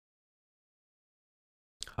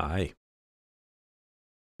Hi.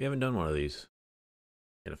 We haven't done one of these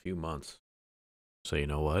in a few months. So you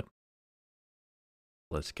know what?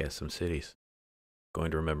 Let's guess some cities. Going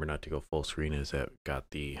to remember not to go full screen as that got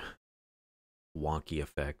the wonky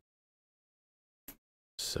effect.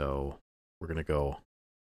 So we're gonna go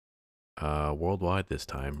worldwide this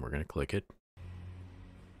time. We're gonna click it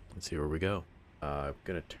and see where we go. I'm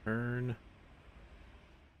gonna turn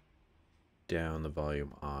down the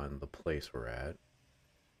volume on the place we're at.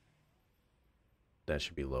 That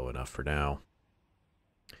should be low enough for now.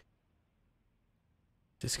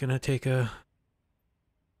 Just gonna take a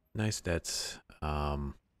nice that's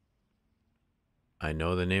I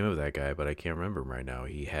know the name of that guy, but I can't remember him right now.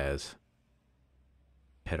 He has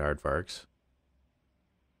pet aardvarks.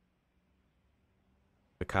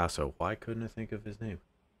 Picasso. Why couldn't I think of his name?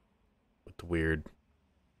 With the weird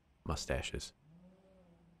mustaches.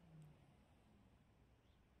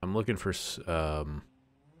 I'm looking for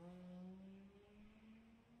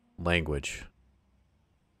language.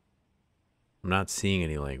 I'm not seeing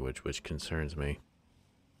any language, which concerns me.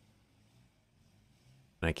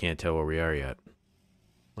 And I can't tell where we are yet.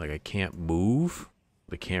 Like, I can't move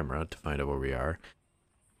the camera to find out where we are.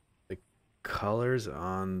 The colors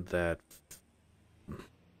on that...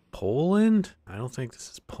 Poland? I don't think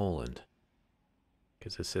this is Poland.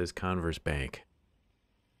 Because it says Converse Bank.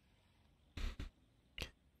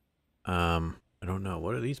 I don't know.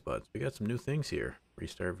 What are these buttons? We got some new things here.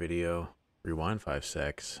 Restart video. Rewind 5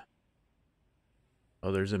 secs.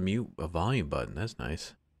 Oh, there's a volume button. That's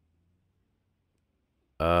nice.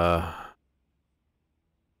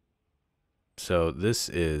 So this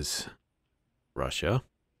is Russia,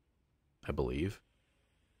 I believe.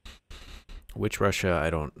 Which Russia?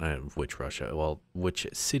 I don't. Which Russia? Well, which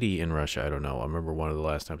city in Russia? I don't know. I remember one of the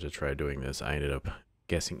last times I tried doing this, I ended up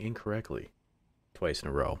guessing incorrectly twice in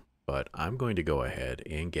a row. But I'm going to go ahead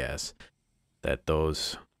and guess that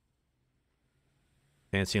those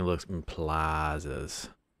fancy looking plazas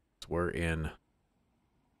were in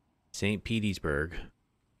St. Petersburg.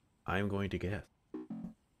 I'm going to guess.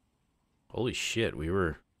 Holy shit, we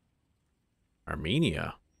were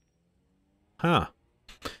Armenia. Huh.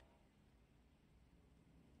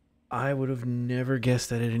 I would have never guessed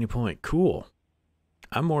that at any point. Cool.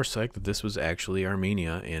 I'm more psyched that this was actually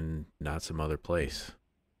Armenia and not some other place.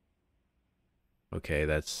 Okay,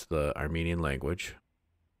 that's the Armenian language.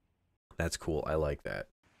 That's cool. I like that.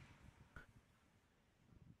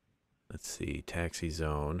 Let's see. Taxi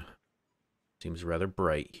zone. Seems rather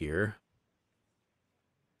bright here.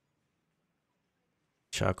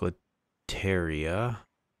 Chocolateria.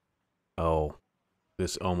 Oh,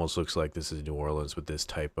 this almost looks like this is New Orleans with this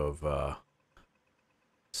type of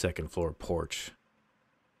second floor porch.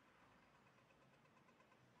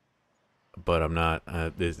 But I'm not.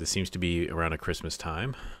 This seems to be around a Christmas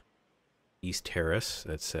time. East Terrace,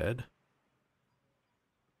 that said.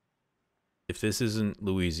 If this isn't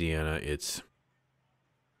Louisiana, it's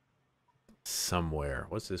somewhere.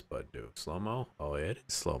 What's this button do? Slow-mo? Oh, it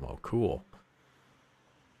is slow-mo. Cool.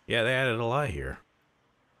 Yeah, they added a lot here.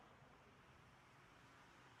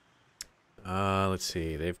 Let's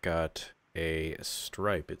see. They've got a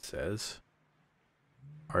stripe, it says.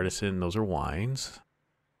 Artisan, those are wines.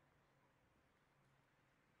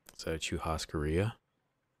 Is that a churrascaria?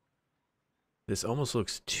 This almost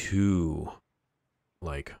looks too,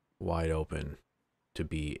 like, wide open to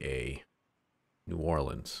be a New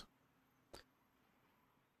Orleans.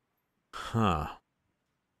 Huh.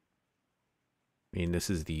 I mean,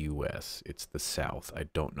 this is the U.S. It's the South. I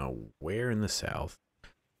don't know where in the South.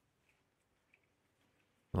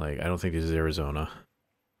 Like, I don't think this is Arizona.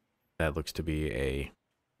 That looks to be a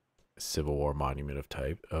Civil War monument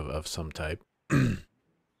of some type.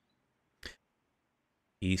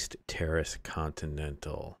 East Terrace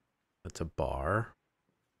Continental. That's a bar.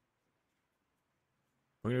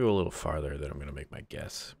 I'm going to go a little farther, then I'm going to make my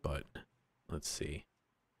guess, but let's see.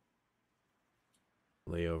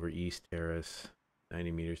 Layover East Terrace,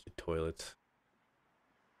 90 meters to toilets.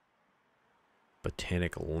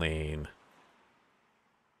 Botanic Lane.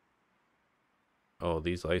 Oh,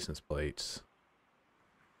 these license plates.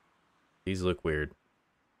 These look weird.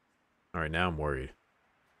 Alright, now I'm worried.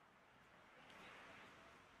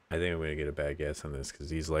 I think I'm going to get a bad guess on this because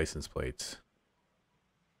these license plates,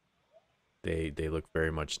 they look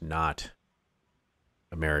very much not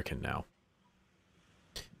American now.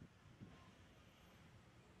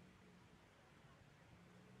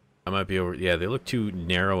 I might be over. Yeah, they look too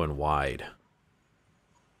narrow and wide.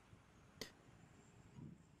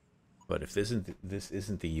 But if this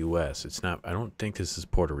isn't the U.S., it's not. I don't think this is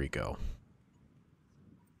Puerto Rico.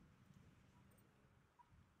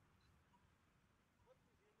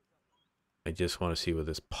 I just want to see what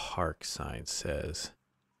this park sign says.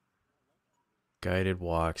 Guided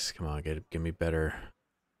walks. Come on, give me better.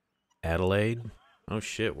 Adelaide? Oh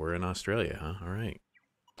shit, we're in Australia, huh? All right.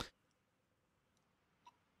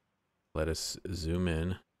 Let us zoom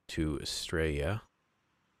in to Australia.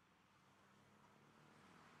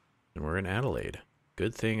 And we're in Adelaide.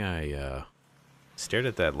 Good thing I stared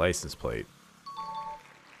at that license plate.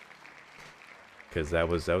 Because that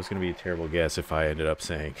was going to be a terrible guess if I ended up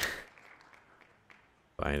saying...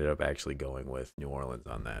 if I ended up actually going with New Orleans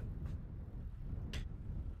on that.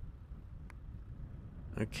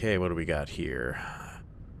 Okay, what do we got here?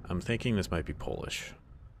 I'm thinking this might be Polish.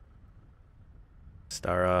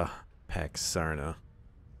 Stara Paksarna.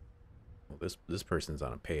 Well, this person's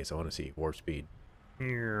on a pace. I want to see warp speed.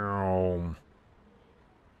 Looks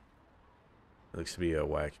to be a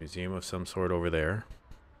wax museum of some sort over there.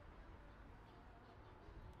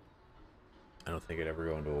 I don't think I'd ever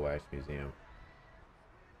go into a wax museum.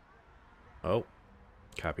 Oh,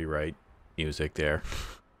 copyright music there.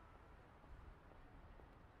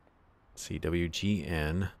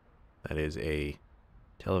 CWGN, that is a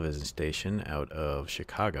television station out of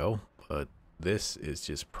Chicago, but this is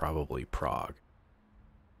just probably Prague,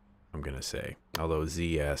 I'm gonna say. Although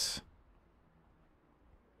ZS,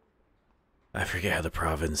 I forget how the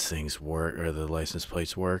province things work, or the license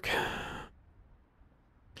plates work,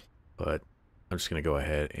 but I'm just gonna go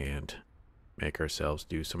ahead and make ourselves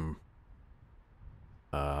do some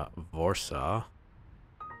Warsaw.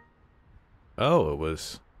 Oh, it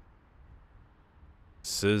was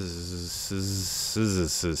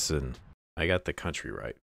I got the country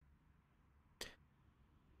right.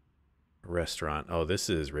 Restaurant. Oh, this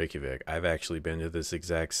is Reykjavik. I've actually been to this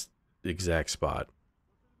exact spot.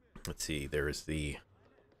 Let's see. There is the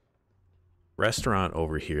restaurant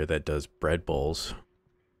over here that does bread bowls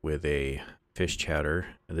with a fish chowder.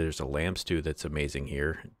 There's a lamb stew that's amazing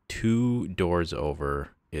here. 2 doors over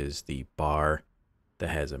is the bar that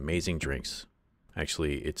has amazing drinks.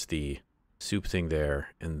 Actually, it's the soup thing there,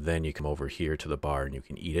 and then you come over here to the bar and you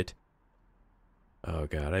can eat it. Oh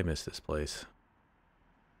god, I miss this place.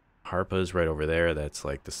 Harpa's right over there. That's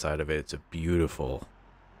like the side of it. It's a beautiful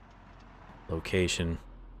location.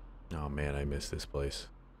 Oh man, I miss this place.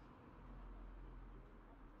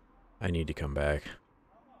 I need to come back.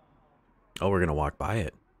 Oh, we're gonna walk by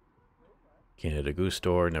it. Canada Goose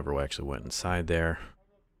store. Never actually went inside there.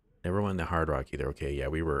 Never went to Hard Rock either. Okay, yeah,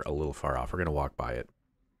 we were a little far off. We're gonna walk by it.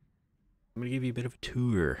 I'm gonna give you a bit of a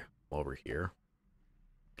tour over here.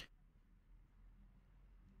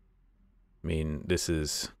 I mean, this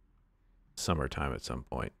is summertime at some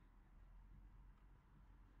point.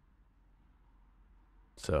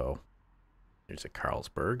 So, there's a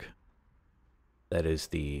Carlsberg. That is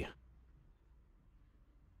a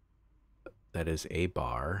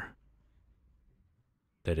bar.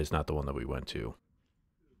 That is not the one that we went to.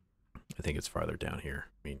 I think it's farther down here.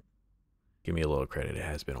 I mean, give me a little credit. It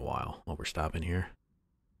has been a while. While we're stopping here.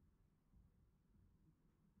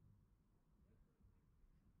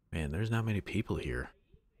 Man, there's not many people here.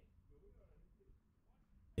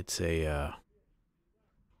 It's not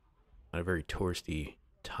a very touristy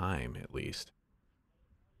time, at least.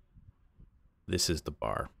 This is the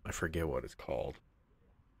bar. I forget what it's called.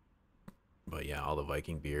 But yeah, all the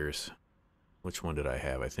Viking beers. Which one did I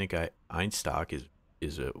have? I think Einstock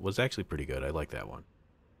was actually pretty good. I like that one.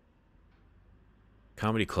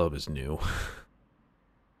 Comedy Club is new.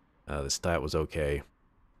 The stat was okay.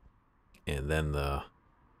 And then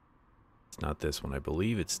it's not this one. I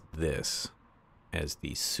believe it's this as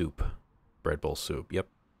the soup. Bread bowl soup. Yep.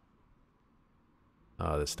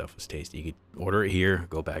 This stuff was tasty. You could order it here,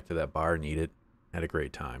 go back to that bar and eat it. Had a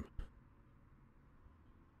great time.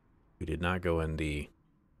 We did not go in the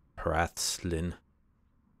Hraðslin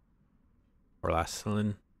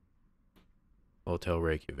Hotel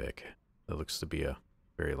Reykjavik. That looks to be a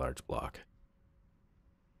very large block.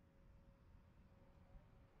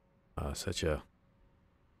 Such a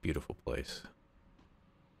beautiful place.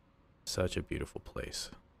 Such a beautiful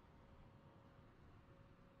place.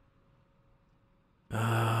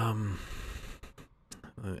 Am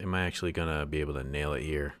I actually gonna be able to nail it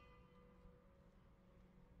here?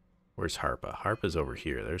 Where's Harpa? Harpa's over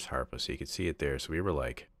here. There's Harpa, so you can see it there. So we were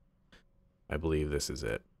like, I believe this is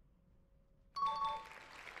it.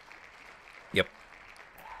 Yep.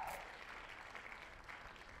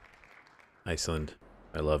 Iceland,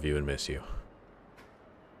 I love you and miss you.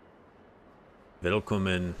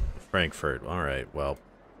 Willkommen, Frankfurt. All right, well,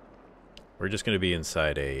 we're just going to be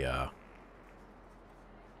inside a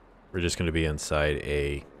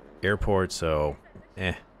airport, so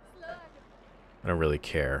I don't really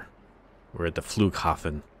care. We're at the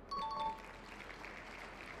Flughafen.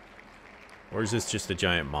 Or is this just a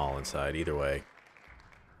giant mall inside? Either way,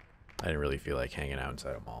 I didn't really feel like hanging out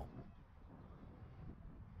inside a mall.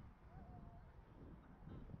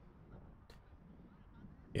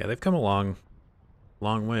 Yeah, they've come a long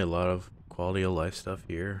way. A lot of quality of life stuff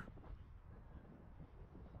here.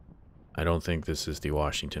 I don't think this is the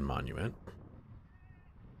Washington Monument.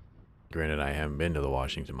 Granted, I haven't been to the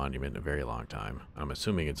Washington Monument in a very long time. I'm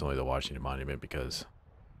assuming it's only the Washington Monument because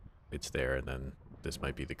it's there, and then this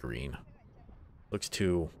might be the green. Looks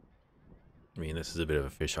too... I mean, this is a bit of a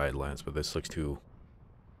fisheye lens, but this looks too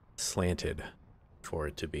slanted for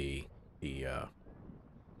it to be the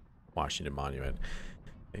Washington Monument.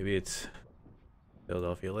 Maybe it's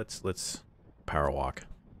Philadelphia. Let's power walk.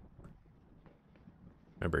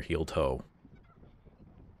 Remember, heel toe.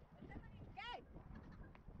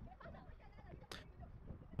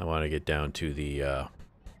 I want to get down to the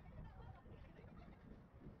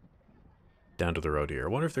road here. I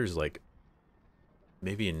wonder if there's like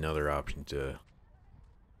maybe another option to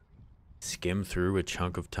skim through a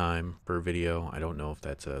chunk of time per video. I don't know if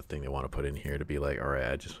that's a thing they want to put in here to be like, all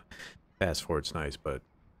right, I just fast forward's nice, but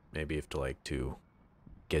maybe if to like to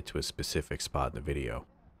get to a specific spot in the video.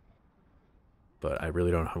 But I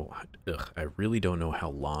really don't know how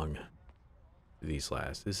long these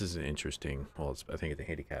last. This is an interesting, well, I think it's a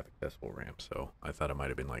handicap accessible ramp, so I thought it might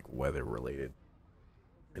have been like weather related.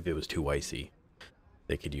 If it was too icy,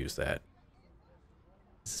 they could use that.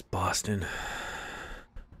 This is Boston.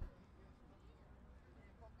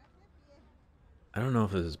 I don't know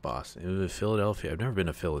if this is Boston. It was Philadelphia. I've never been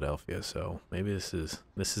to Philadelphia, so maybe this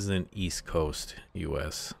is an East Coast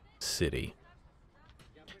U.S. city.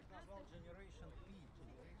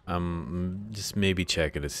 Just maybe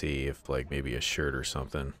checking to see if like maybe a shirt or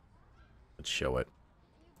something would show it.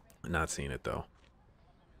 Not seeing it though.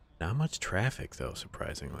 Not much traffic though,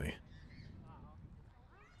 surprisingly.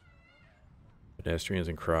 Pedestrians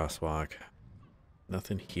and crosswalk.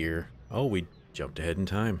 Nothing here. Oh, we jumped ahead in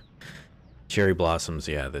time. Cherry blossoms.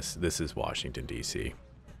 Yeah, this is Washington D.C.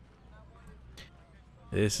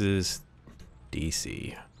 This is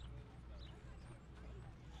D.C.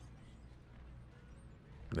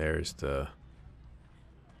 There's the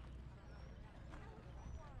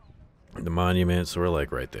monument, so we're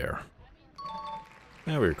like right there.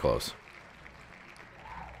 Yeah, we were close.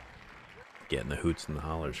 Getting the hoots and the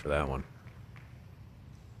hollers for that one.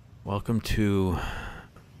 Welcome to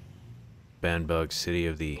Bandung, city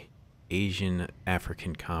of the Asian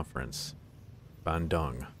African Conference.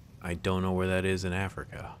 Bandung. I don't know where that is in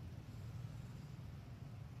Africa.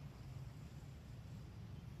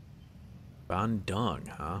 Bandung,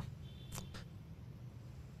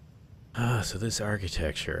 huh? So this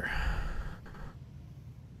architecture.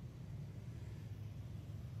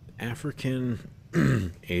 African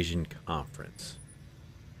Asian Conference.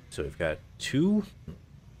 So we've got two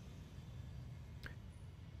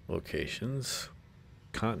locations,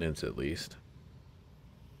 continents at least.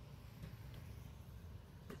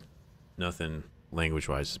 Nothing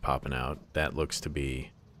language-wise is popping out. That looks to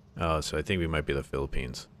be... Oh, so I think we might be the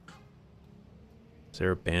Philippines. Is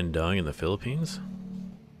there a Bandung in the Philippines?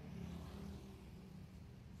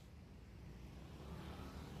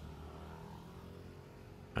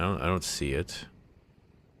 I don't see it.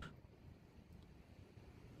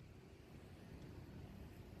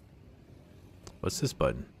 What's this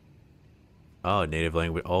button? Oh, native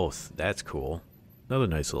language. Oh, that's cool. Another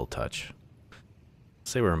nice little touch.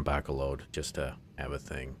 Let's say we're in Baccalaude just to have a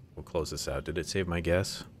thing. We'll close this out. Did it save my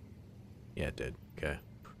guess? Yeah, it did. Okay.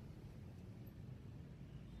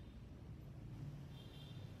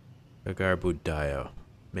 Cagar Budaya.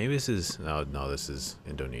 Maybe this is... No, this is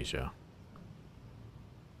Indonesia.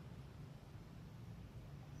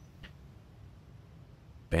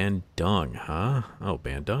 Bandung, huh? Oh,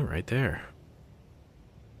 Bandung right there.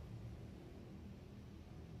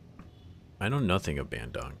 I know nothing of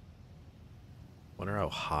Bandung. Wonder how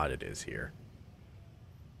hot it is here.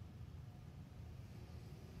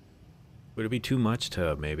 Would it be too much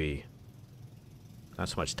to maybe... Not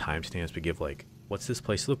so much timestamps, but give like... What's this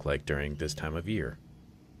place look like during this time of year?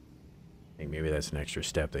 I think maybe that's an extra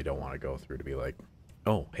step they don't want to go through to be like,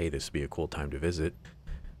 oh, hey, this would be a cool time to visit.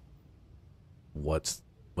 What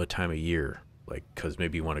time of year? Like, because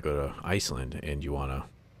maybe you want to go to Iceland and you want to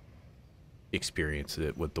experience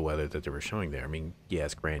it with the weather that they were showing there. I mean,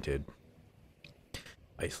 yes, granted,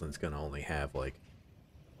 Iceland's going to only have like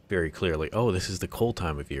very clearly, oh, this is the cold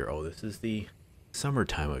time of year. Oh, this is the summer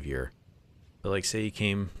time of year. But like, say you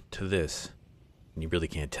came to this and you really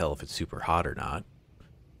can't tell if it's super hot or not.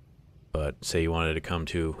 But say you wanted to come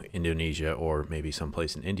to Indonesia or maybe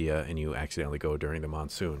someplace in India and you accidentally go during the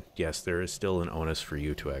monsoon. Yes, there is still an onus for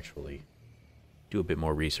you to actually do a bit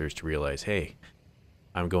more research to realize, hey,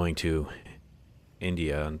 I'm going to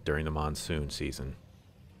India during the monsoon season.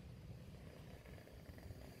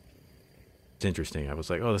 It's interesting. I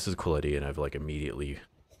was like, oh, this is a cool idea, and I've like immediately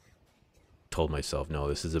told myself, no,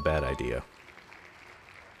 this is a bad idea.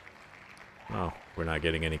 Oh, we're not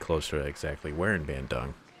getting any closer to exactly where in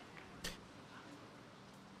Bandung.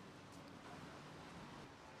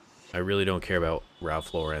 I really don't care about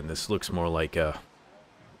Ralph Lauren. This looks more like a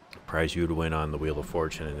prize you would win on the Wheel of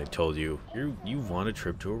Fortune, and they told you, you've won a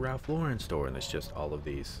trip to a Ralph Lauren store, and it's just all of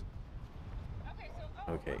these.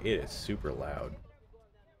 Okay, it is super loud.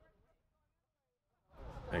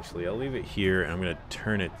 Actually, I'll leave it here, and I'm going to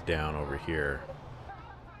turn it down over here.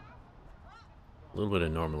 A little bit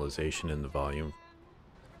of normalization in the volume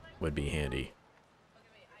would be handy.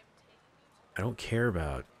 I don't care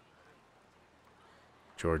about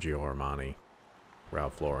Giorgio Armani,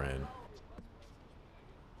 Ralph Lauren.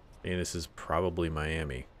 And this is probably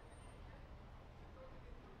Miami.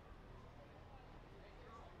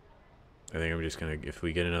 I think I'm just gonna, if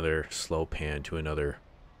we get another slow pan to another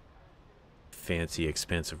fancy,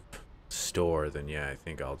 expensive store, then yeah, I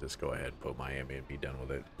think I'll just go ahead and put Miami and be done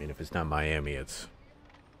with it. I mean, if it's not Miami, it's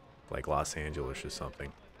like Los Angeles or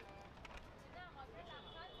something.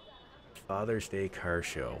 Father's Day car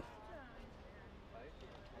show.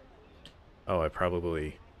 Oh, I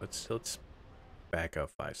probably, let's back up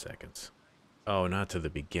 5 seconds. Oh, not to the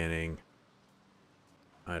beginning.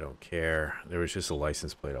 I don't care. There was just a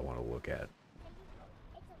license plate I want to look at.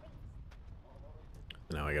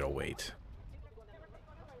 Now I gotta wait.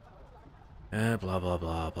 Blah, blah,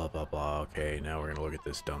 blah, blah, blah, blah. Okay, now we're gonna look at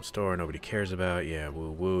this dumb store nobody cares about. Yeah,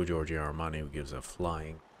 woo woo, Giorgio Armani, who gives a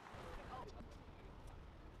flying.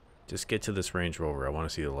 Just get to this Range Rover. I want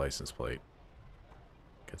to see the license plate.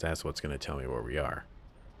 Because that's what's gonna tell me where we are.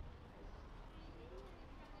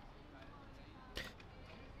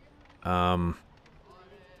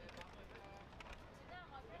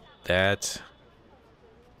 That...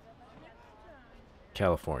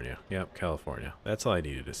 California. Yep, California. That's all I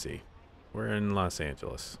needed to see. We're in Los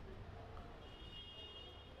Angeles.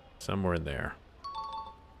 Somewhere in there.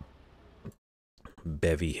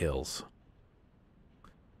 Bevy Hills.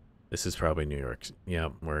 This is probably New York.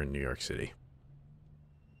 Yep, we're in New York City.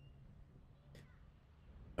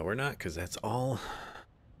 No, we're not, because that's all...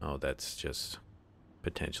 Oh, that's just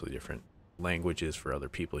potentially different languages for other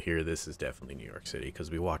people here. This is definitely New York City, because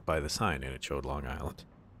we walked by the sign and it showed Long Island.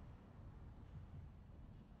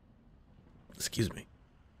 Excuse me.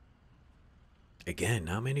 Again,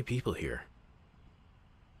 not many people here.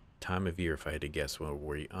 Time of year, if I had to guess where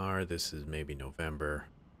we are, this is maybe November,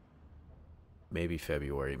 maybe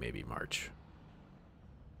February, maybe March.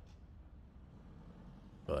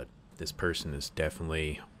 But this person is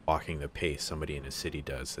definitely walking the pace somebody in a city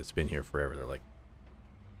does that's been here forever. They're like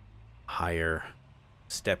higher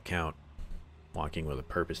step count, walking with a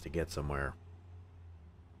purpose to get somewhere.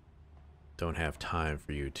 Don't have time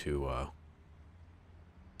for you to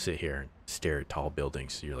sit here and stare at tall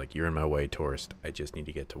buildings. You're like, you're in my way, tourist. I just need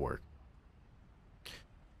to get to work.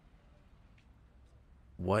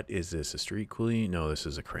 What is this? A street coolie? No, this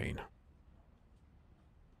is a crane.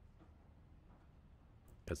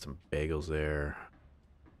 Got some bagels there.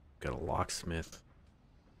 Got a locksmith.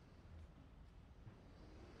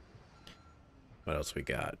 What else we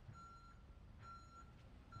got?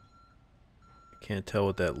 Can't tell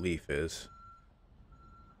what that leaf is.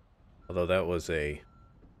 Although that was a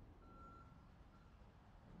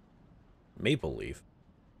maple leaf.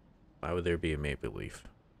 Why would there be a maple leaf?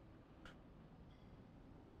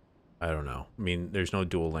 I don't know. I mean, there's no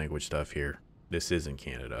dual language stuff here. This isn't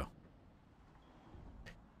Canada.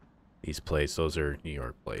 These plates, those are New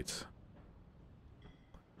York plates.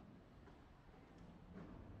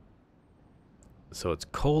 So it's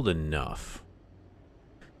cold enough.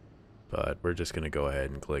 But we're just going to go ahead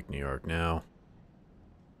and click New York now.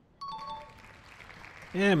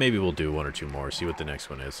 Yeah, maybe we'll do one or two more. See what the next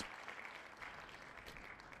one is.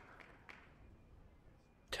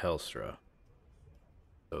 Telstra.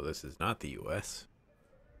 So this is not the US.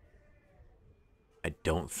 I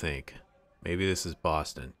don't think. Maybe this is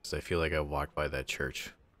Boston, because I feel like I walked by that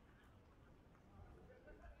church.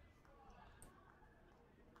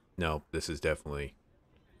 No, this is definitely...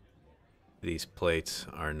 These plates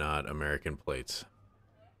are not American plates.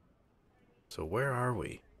 So where are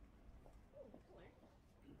we?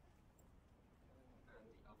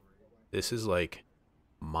 This is like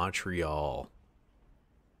Montreal.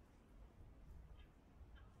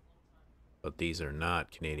 But these are not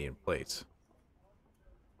Canadian plates.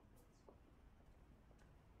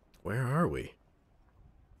 Where are we?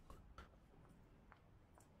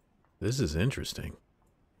 This is interesting.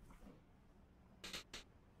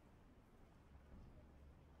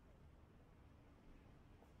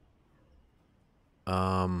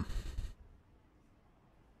 Um,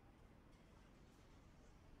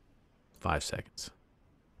 5 seconds.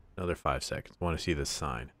 Another 5 seconds. I want to see this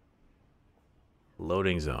sign.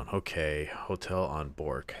 Loading zone. Okay. Hotel on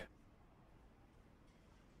Bork.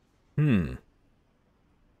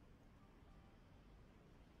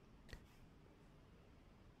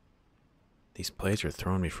 These plates are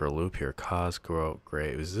throwing me for a loop here. Cosgrove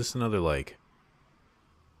Grave. Is this another, like,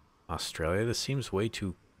 Australia? This seems way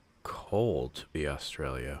too cold to be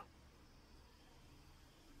Australia.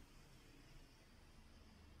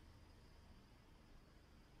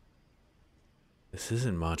 This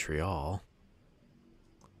isn't Montreal.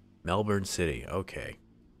 Melbourne City. Okay.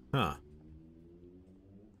 Huh.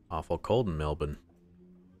 Awful cold in Melbourne.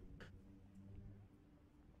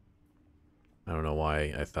 I don't know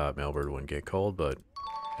why I thought Melbourne wouldn't get cold, but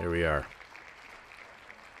here we are.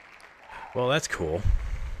 Well, that's cool.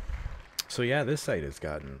 So yeah, this site has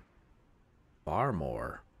gotten far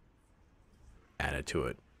more added to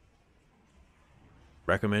it.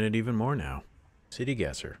 Recommended even more now. City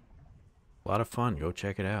Guesser. A lot of fun. Go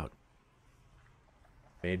check it out.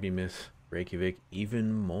 Made me miss Reykjavik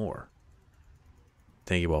even more.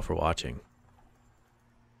 Thank you all for watching.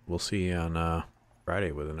 We'll see you on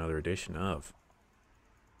Friday with another edition of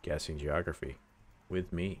Guessing Geography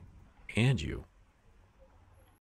with me and you.